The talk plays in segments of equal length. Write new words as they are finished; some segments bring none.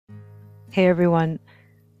Hey everyone,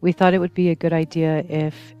 we thought it would be a good idea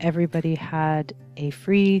if everybody had a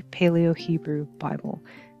free Paleo Hebrew Bible,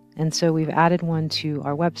 and so we've added one to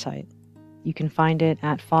our website. You can find it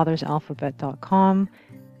at fathersalphabet.com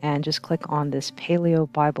and just click on this Paleo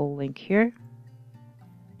Bible link here.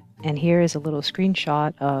 And here is a little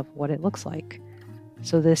screenshot of what it looks like.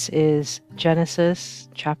 So this is Genesis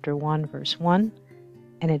chapter 1, verse 1,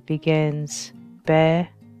 and it begins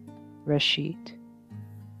Bereshit.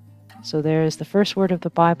 So there is the first word of the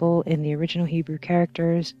Bible in the original Hebrew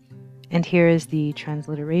characters, and here is the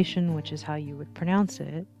transliteration, which is how you would pronounce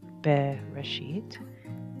it, Bereshit,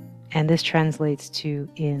 and this translates to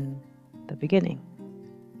in the beginning.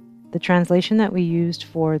 The translation that we used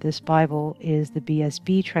for this Bible is the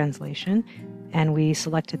BSB translation, and we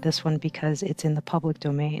selected this one because it's in the public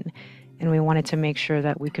domain, and we wanted to make sure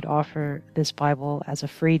that we could offer this Bible as a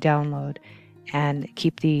free download and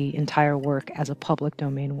keep the entire work as a public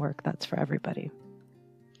domain work that's for everybody.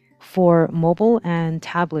 For mobile and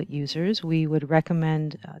tablet users, we would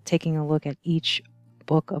recommend taking a look at each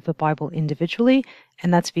book of the Bible individually,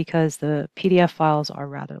 and that's because the PDF files are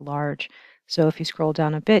rather large. So if you scroll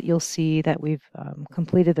down a bit, you'll see that we've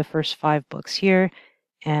completed the first 5 books here,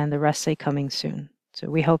 and the rest say coming soon.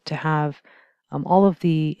 So we hope to have all of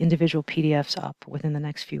the individual PDFs up within the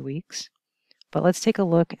next few weeks. But let's take a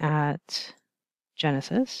look at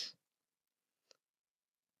Genesis.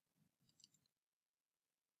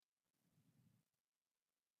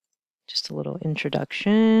 Just a little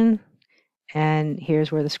introduction, and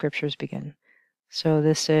here's where the scriptures begin. So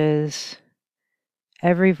this is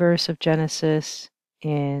every verse of Genesis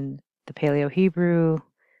in the Paleo Hebrew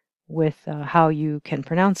with how you can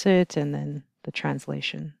pronounce it and then the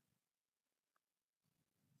translation.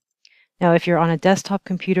 Now, if you're on a desktop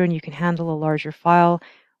computer and you can handle a larger file,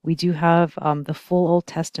 we do have the full Old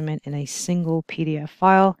Testament in a single PDF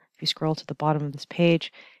file. If you scroll to the bottom of this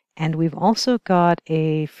page, and we've also got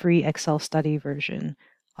a free Excel study version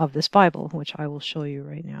of this Bible, which I will show you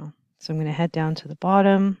right now. So I'm going to head down to the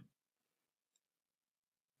bottom.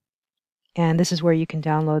 And this is where you can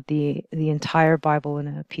download the entire Bible in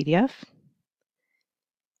a PDF.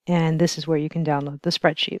 And this is where you can download the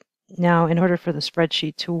spreadsheet. Now, in order for the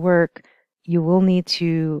spreadsheet to work, you will need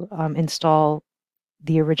to install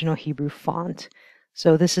the original Hebrew font.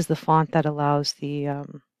 So this is the font that allows the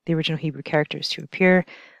original Hebrew characters to appear.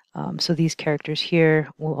 So these characters here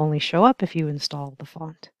will only show up if you install the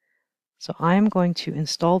font. So I'm going to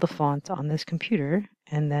install the font on this computer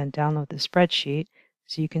and then download the spreadsheet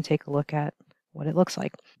so you can take a look at what it looks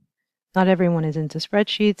like. Not everyone is into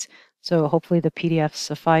spreadsheets, so hopefully the PDFs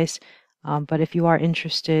suffice. But if you are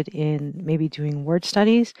interested in maybe doing word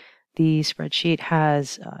studies, the spreadsheet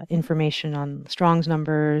has information on Strong's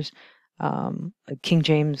numbers, King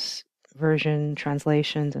James Version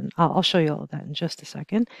translations, and I'll show you all of that in just a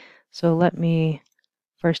second. So let me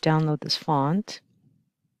first download this font.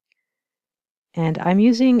 And I'm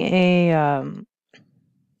using a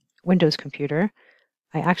Windows computer.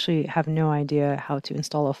 I actually have no idea how to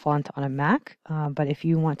install a font on a Mac, but if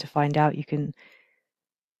you want to find out, you can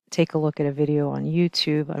take a look at a video on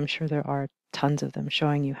YouTube. I'm sure there are tons of them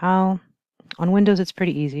showing you how. On Windows, it's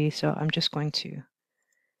pretty easy, so I'm just going to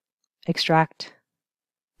extract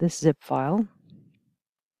this zip file.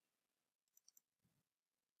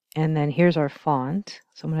 And then here's our font.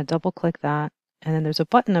 So I'm going to double click that, and then there's a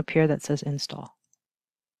button up here that says install.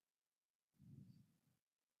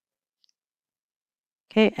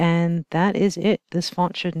 Okay, and that is it. This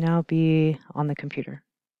font should now be on the computer.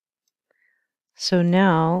 So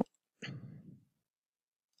now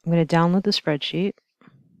I'm going to download the spreadsheet.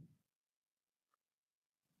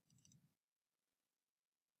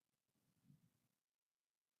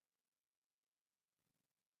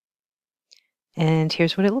 And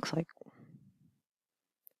here's what it looks like.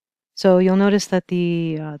 So you'll notice that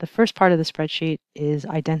the first part of the spreadsheet is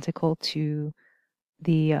identical to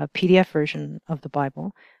the PDF version of the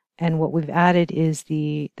Bible. And what we've added is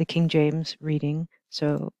the King James reading.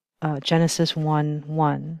 So Genesis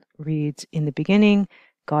 1:1 reads, "In the beginning,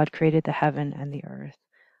 God created the heaven and the earth.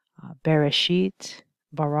 Bereshit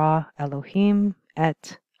bara Elohim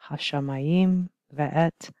et hashamayim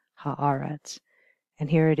ve'et haaretz." And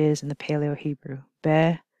here it is in the Paleo Hebrew.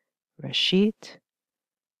 Bereshit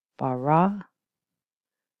bara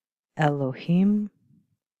Elohim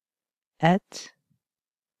et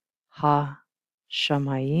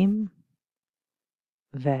ha-shamayim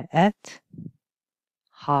ve'et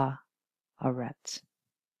ha-aretz.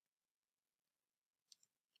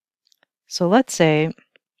 So let's say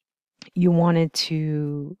you wanted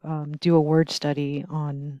to do a word study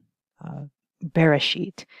on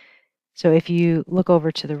Bereshit. So if you look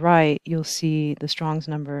over to the right, you'll see the Strong's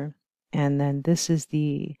number, and then this is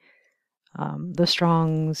the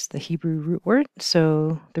Strong's, the Hebrew root word.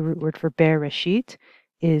 So the root word for Bereshit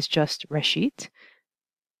is just Reshit.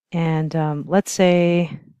 And let's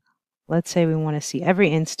say we want to see every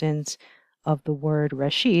instance of the word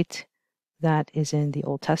Reshit that is in the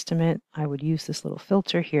Old Testament. I would use this little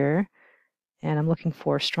filter here, and I'm looking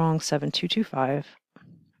for Strong 7225.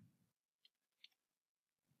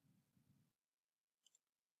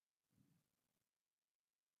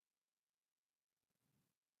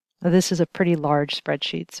 Now, this is a pretty large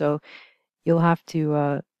spreadsheet, so you'll have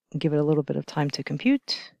to give it a little bit of time to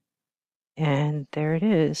compute. And there it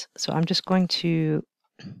is. So I'm just going to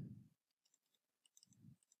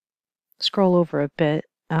scroll over a bit.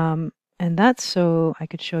 And that's so I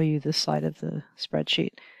could show you this side of the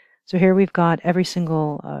spreadsheet. So here we've got every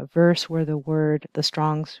single verse where the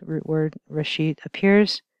Strong's root word, Reshit,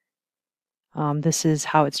 appears. This is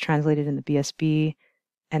how it's translated in the BSB.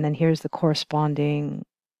 And then here's the corresponding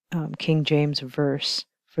King James verse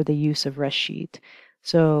for the use of Reshit.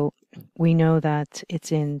 So we know that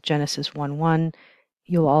it's in Genesis 1:1.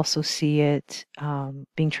 You'll also see it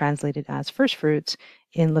being translated as first fruits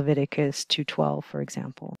in Leviticus 2:12, for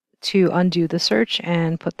example. To undo the search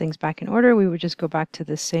and put things back in order, we would just go back to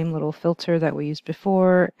this same little filter that we used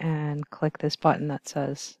before and click this button that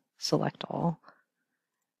says Select All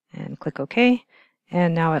and click OK.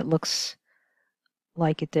 And now it looks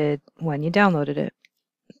like it did when you downloaded it.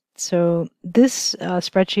 So this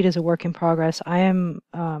spreadsheet is a work in progress. I'm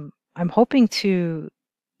hoping to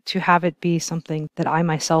have it be something that I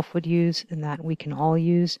myself would use and that we can all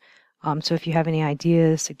use. So if you have any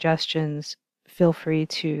ideas, suggestions, feel free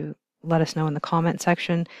to let us know in the comment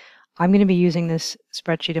section. I'm going to be using this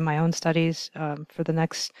spreadsheet in my own studies for the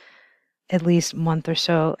next at least month or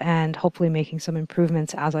so, and hopefully making some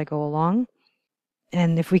improvements as I go along.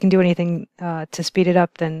 And if we can do anything to speed it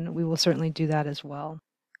up, then we will certainly do that as well.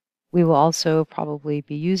 We will also probably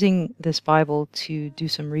be using this Bible to do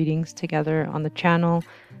some readings together on the channel.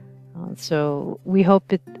 So we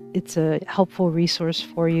hope it's a helpful resource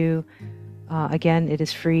for you. Again, it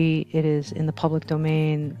is free. It is in the public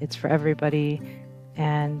domain. It's for everybody.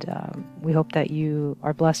 And we hope that you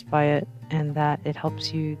are blessed by it and that it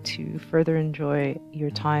helps you to further enjoy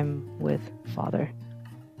your time with Father.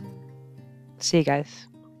 See you guys.